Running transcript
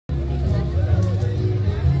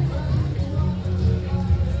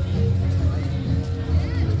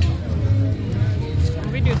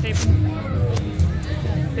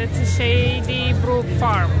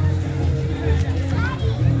farm.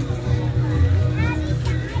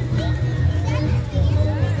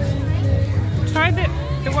 Try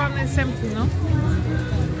the one that's empty, no?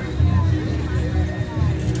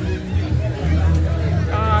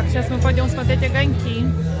 Так, сейчас мы пойдем смотреть огоньки.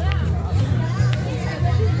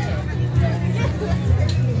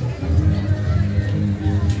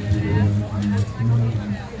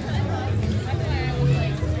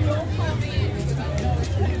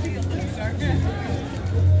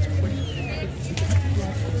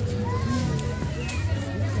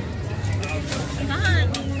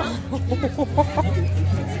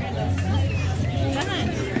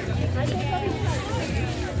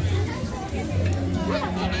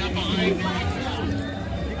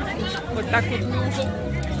 Вот так вот мы уже...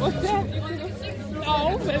 Вот так.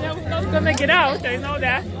 No, but I'm not gonna get out, I know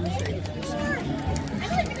that.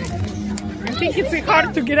 I think it's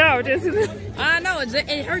hard to get out, isn't it? No,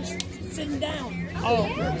 it hurts sitting down. Oh.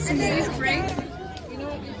 So you can break. You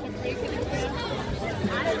know, you can break it.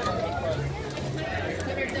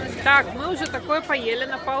 Так, мы уже такое поели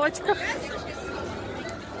на палочках.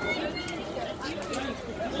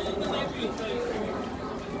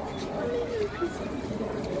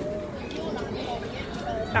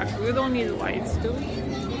 Так, we don't need lights, do we?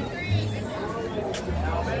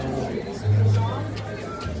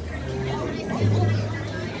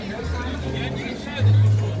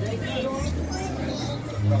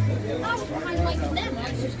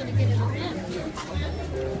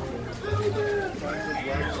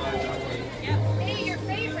 Hey, your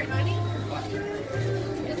favorite, honey.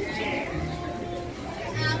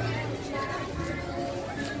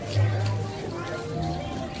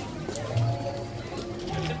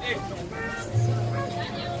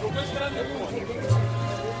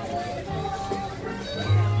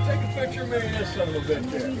 Take a picture of me and this son of a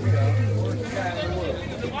bitch there.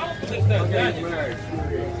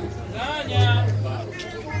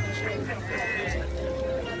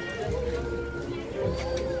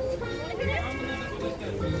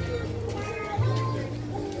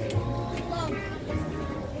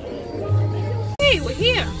 Hey, we're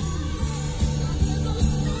here.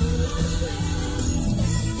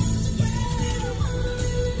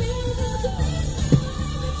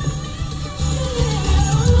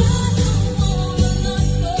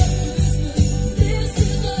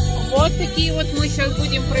 Вот такие вот мы сейчас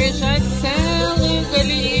будем проезжать целую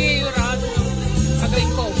галерею разных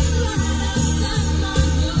огоньков.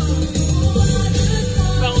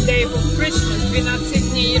 12 Days of Christmas,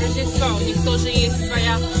 12 дней Рождества. У них тоже есть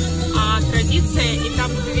своя традиция, и там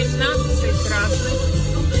 12 разных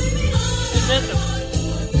сюжетов.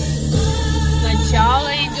 Сначала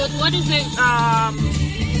идет, what is it,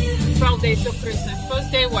 12 Days of Christmas.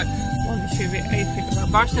 First day what? Вон еще Эйфелева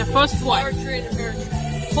башня. First what?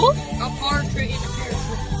 Who? A partridge in a pear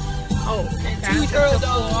tree. Oh, Two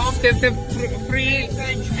turtles. это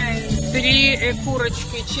три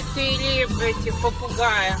курочки, 4 этих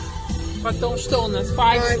попугая. Потом что у нас?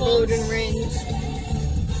 5 golden rings.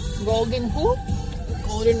 Golden who?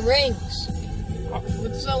 Golden rings.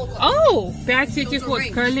 With silicone. Oh, 5 этих вот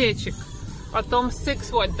колечек. Потом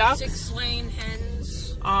 6 what, ducks? 6 slain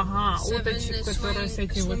hens. Ага, уточек, которые с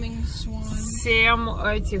этим вот. 7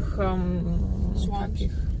 этих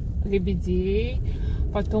каких, лебедей.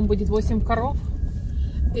 Потом будет 8 коров.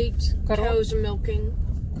 8 cows milking.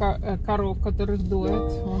 Коров, которых дует.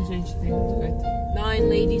 Вон женщина их дует. 9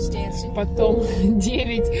 ladies dancing. Потом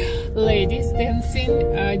 9 ladies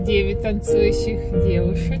dancing, 9 танцующих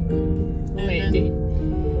девушек. Lady.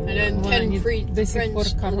 And then 10 friends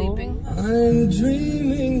sleeping. I'm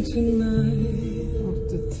dreaming tonight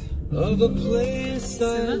of a place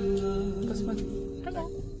I love. Посмотри.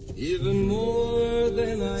 Even more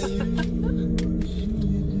than I usually do.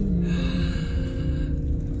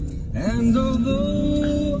 And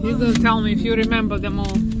although You gonna tell me if you remember them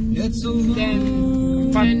all. it's a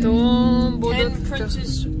long, Потом 10 будут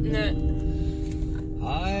princes.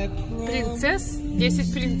 I принцесс,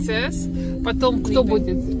 10 принцесс. Потом кто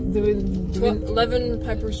будет? 11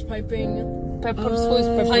 pipers piping. Peppers, who is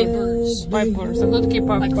Peppers? Pipers. Pipers. А кто такие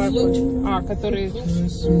Like Pipers? flute. Которые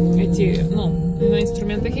эти, ну, на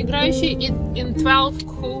инструментах играющие. И in 12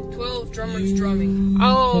 who? 12 drummers drumming.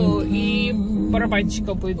 О, и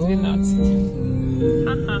барабанщика будет 12.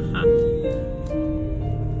 Ха-ха-ха.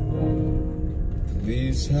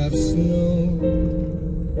 Please have snow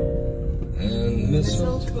and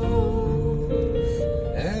mistletoe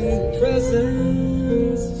and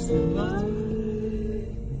presents by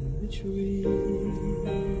the tree.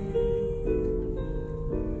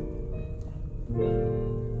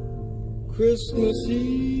 Christmas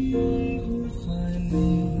Eve will find me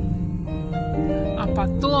А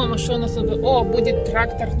потом, что у нас тут? О, будет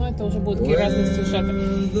трактор, но это уже будут такие разные сюжеты.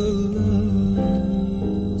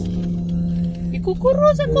 И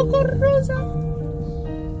кукуруза, кукуруза.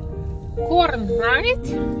 Corn, right?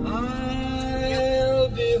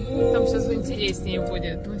 Там сейчас интереснее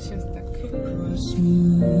будет. Ну, сейчас так.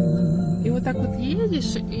 И вот так вот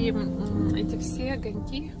едешь, и эти все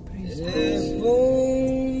огоньки происходят.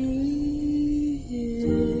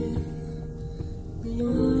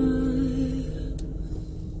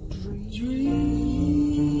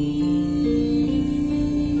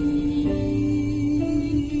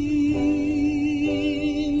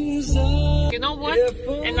 You know what?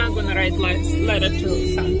 And I'm gonna write letter to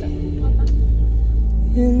Santa.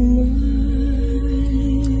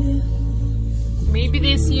 Maybe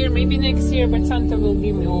this year, maybe next year, but Santa will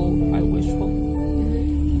give me all I wish for.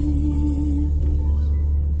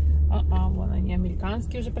 Вон они,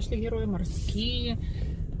 американские уже пошли герои, морские.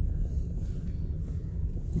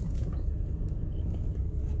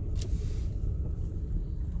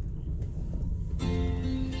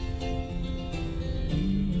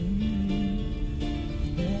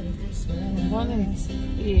 Вон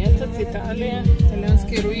и этот Италия,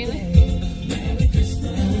 итальянские руины.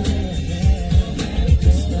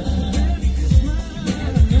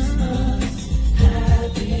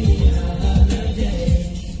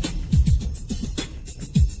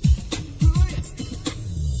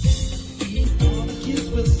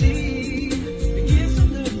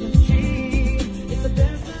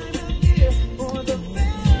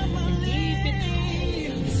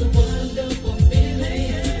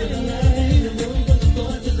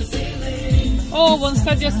 Oh, one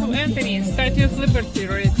Statue of Anthony, Statue of Liberty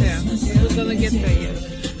right there. We're gonna get there yet.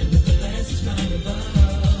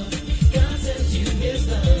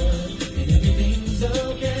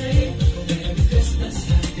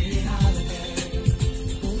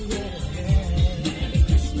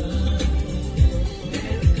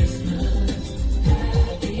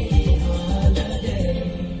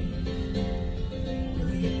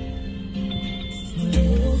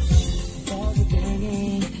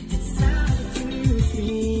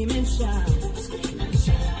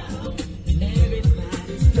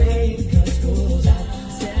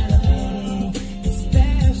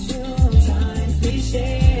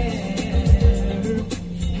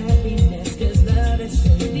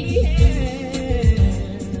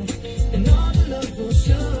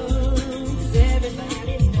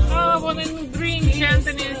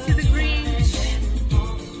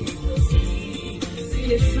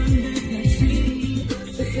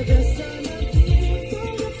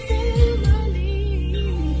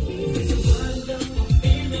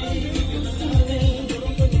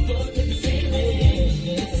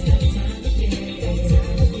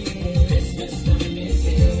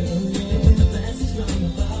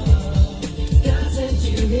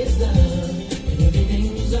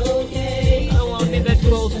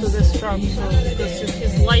 Because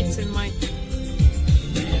his lights in my...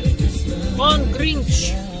 Он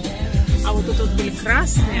Гринч. А вот тут были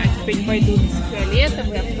красные, а теперь пойдут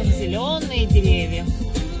фиолетовые, а потом зеленые деревья.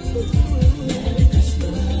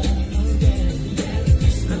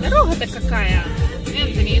 А дорога-то какая?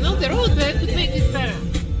 Anthony, you know the road, I could make it better.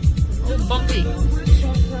 It's bumpy.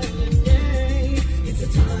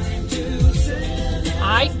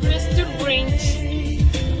 Hi, Mr. Grinch.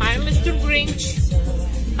 Hi, Mr. Grinch.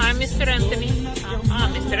 Hi, Mr. Anthony.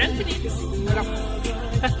 Mr. Anthony.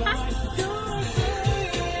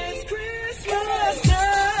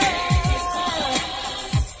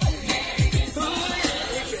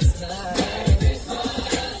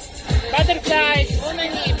 Butterflies, вон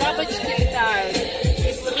они, бабочки летают.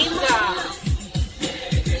 Фламинго.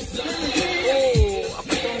 О, а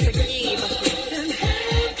потом такие пошли.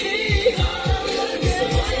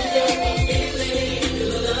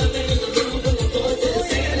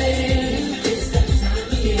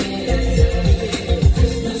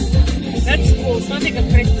 That's cool, смотри, как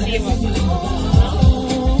красиво.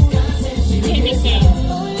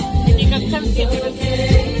 Они как конфеты.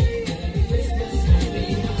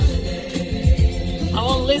 А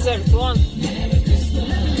вон lizard, вон.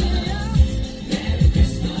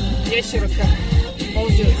 Ящерка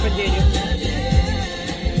ползет по дереву.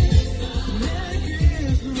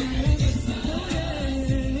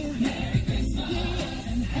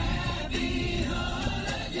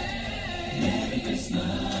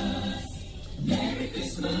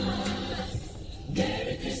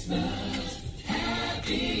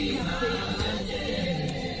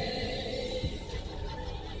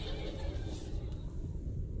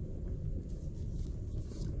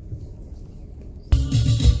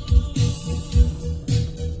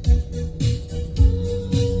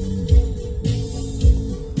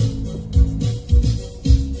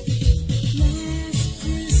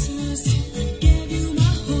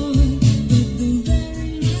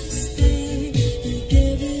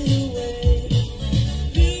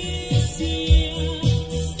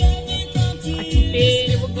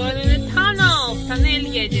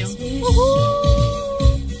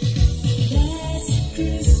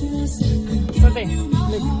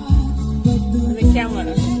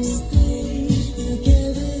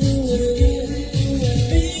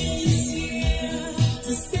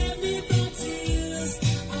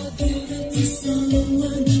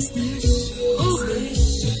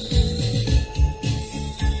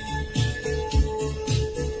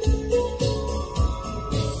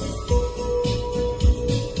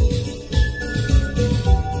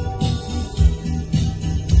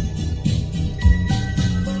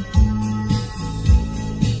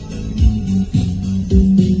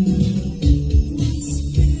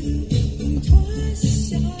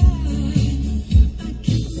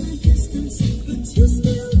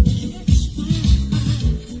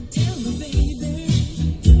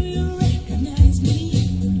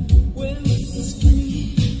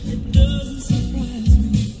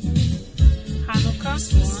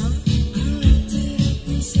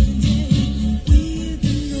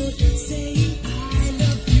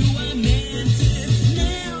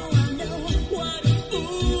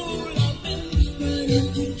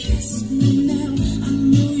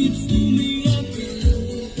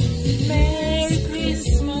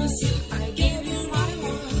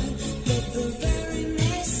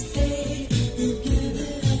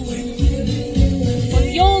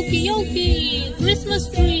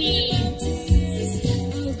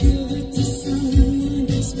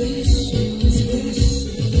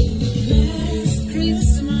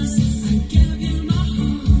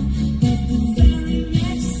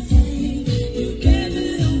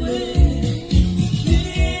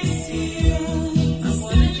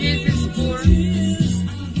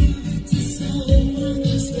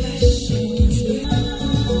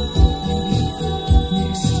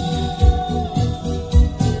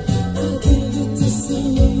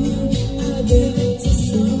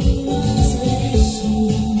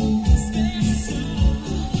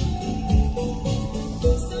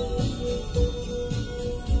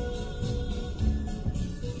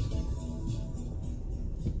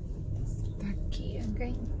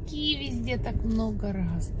 много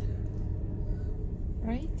разных.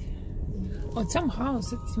 Right? Oh, some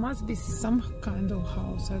house. It must be some kind of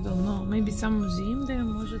house. I don't know. Maybe some museum there,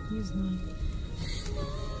 может, не знаю.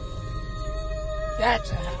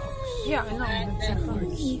 That's a house. Yeah, I know. That's a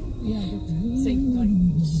house. Yeah, Same like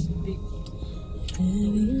big.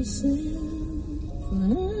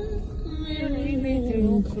 Merry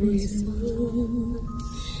little Christmas.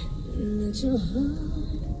 Let your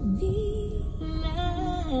heart be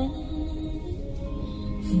light.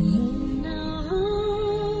 From now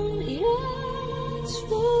on, your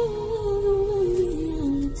trouble will be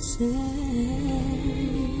outside.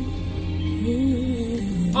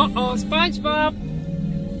 Uh-oh, SpongeBob.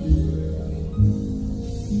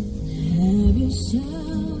 Have yourself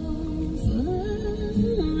a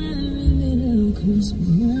merry little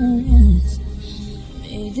Christmas.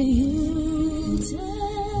 May the Yuletide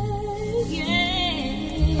gay.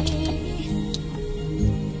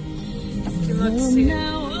 From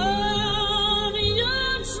now on,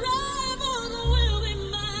 your troubles will be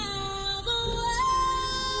miles away.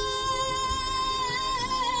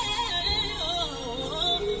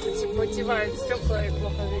 Потевает стекла и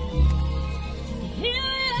плохо видно. Here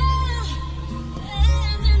we are,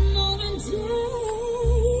 as in olden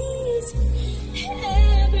days,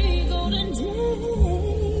 happy golden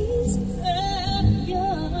days of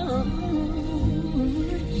yore.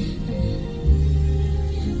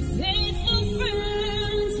 Faithful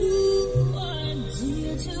friends who are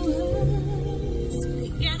dear to us,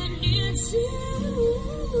 gathered near to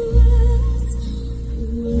us,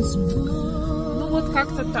 was born. Ну вот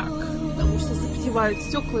как-то так. Потому что запотевают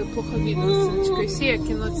стекла и плохо видно, сыночка. И все я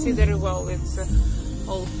cannot see very well. It's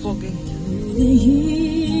all foggy.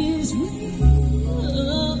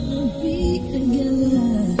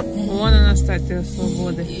 Вон она, статуя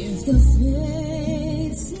свободы.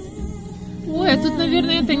 Ой, а тут,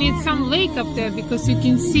 наверное, это need some lake up there, because you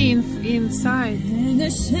can see inside. And the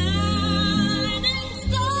shining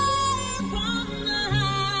star from the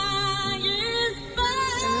highest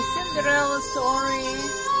And the Cinderella story.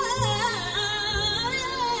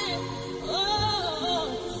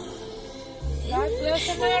 God bless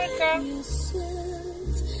America.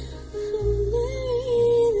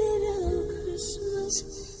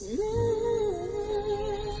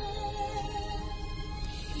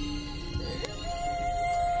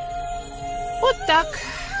 Вот так.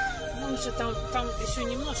 Ну, уже там еще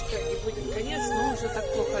немножко и будет конец, но уже так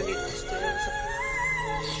плохо видно, что я уже